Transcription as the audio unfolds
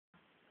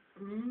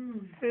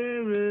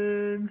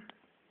Aaron.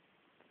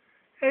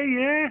 Hey,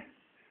 yeah.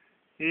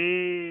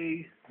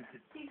 Hey.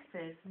 He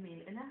says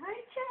meal in a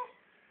high chair.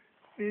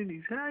 In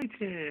his high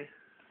chair.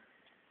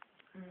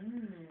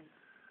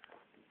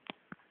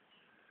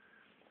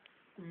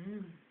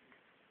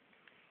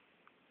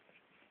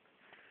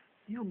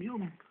 Yum,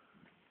 yum.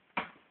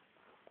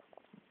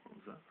 What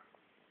was that?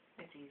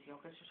 It's easy,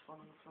 yogurt's just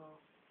falling on the floor.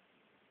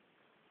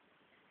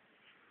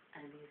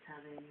 And he's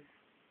having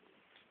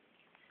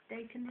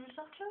steak and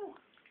risotto.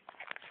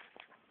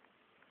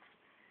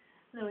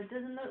 No, it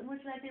doesn't look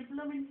much like a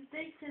blooming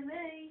steak to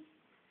me.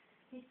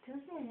 It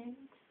doesn't.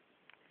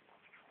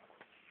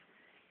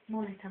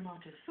 More like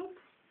tomato soup.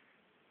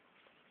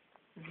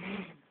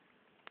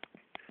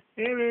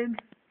 Aaron.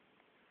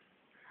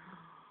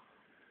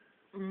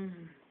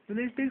 The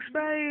nice big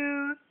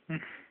smile.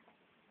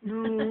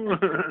 No.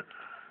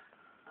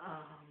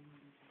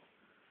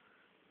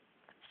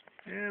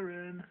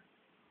 Aaron.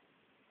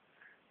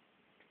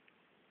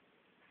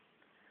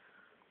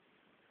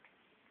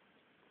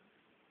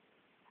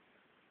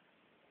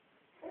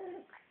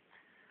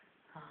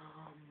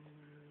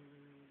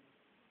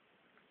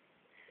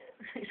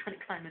 He's trying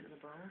to climb into the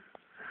bowl.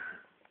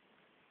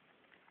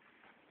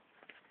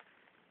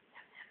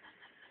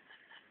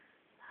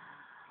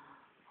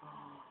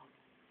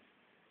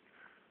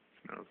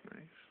 Smells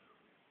nice.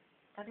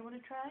 Daddy, want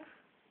to try?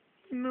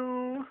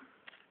 No.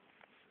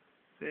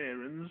 It's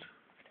Aaron's.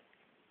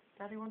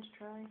 Daddy wants to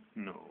try?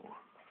 No.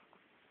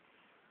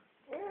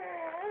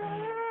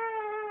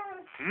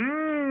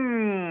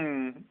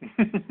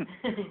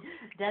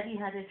 Daddy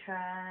had a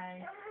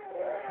try.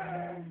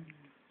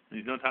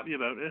 He's not happy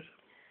about it.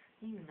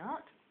 You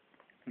not?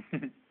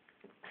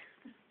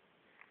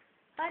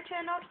 High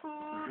chair, not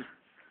food.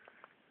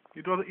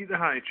 You'd rather eat the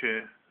high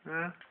chair,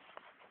 huh?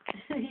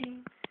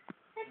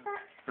 Head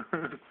back.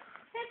 Head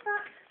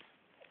back.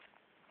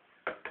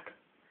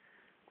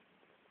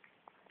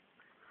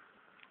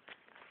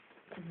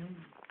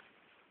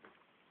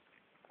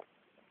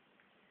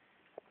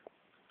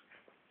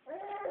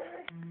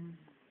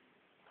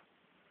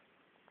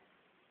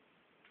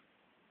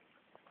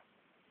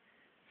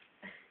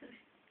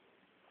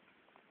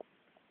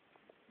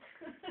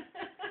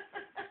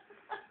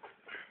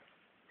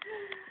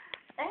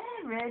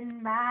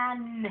 Aaron,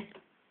 man.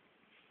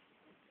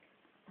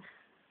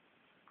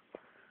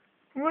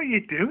 What are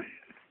you doing?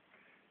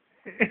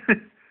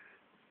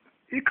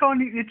 You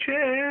can't eat your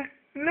chair.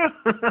 No.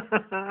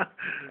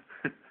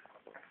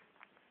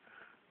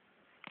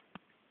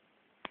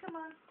 Come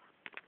on.